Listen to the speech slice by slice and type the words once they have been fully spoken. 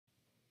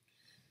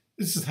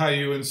This is how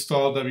you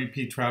install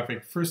WP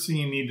Traffic. First thing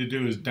you need to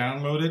do is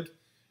download it.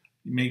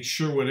 Make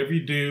sure whatever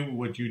you do,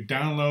 what you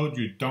download,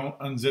 you don't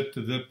unzip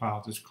the zip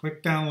file. Just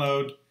click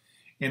download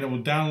and it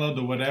will download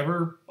to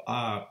whatever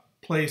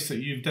place that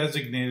you've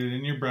designated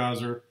in your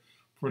browser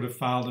for the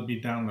file to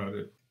be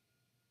downloaded.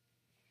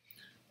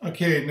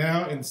 Okay,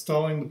 now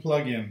installing the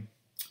plugin.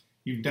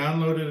 You've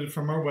downloaded it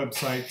from our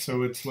website,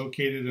 so it's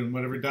located in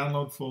whatever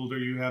download folder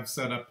you have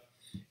set up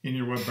in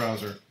your web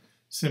browser.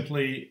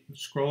 Simply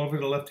scroll over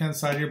to the left-hand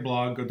side of your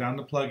blog, go down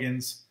to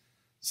Plugins,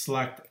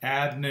 select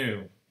Add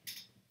New.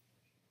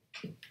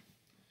 You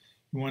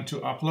want to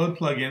upload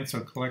plugin,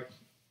 so click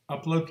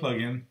Upload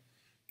Plugin,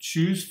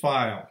 choose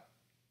File.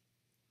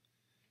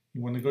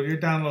 You want to go to your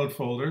download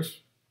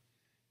folders,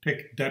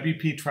 pick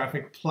WP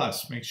Traffic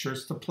Plus. Make sure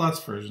it's the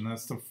Plus version,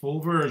 that's the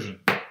full version.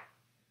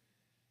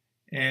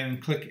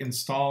 And click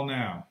Install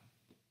Now.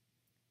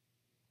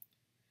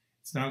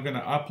 It's now going to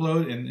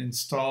upload and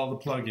install the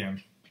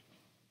plugin.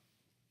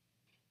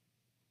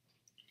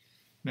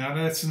 Now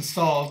that it's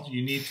installed,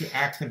 you need to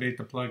activate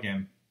the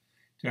plugin.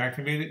 To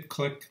activate it,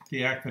 click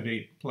the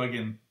Activate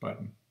Plugin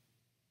button.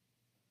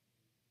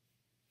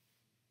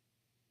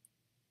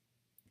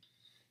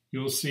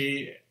 You'll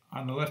see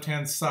on the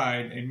left-hand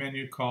side a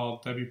menu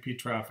called WP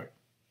Traffic.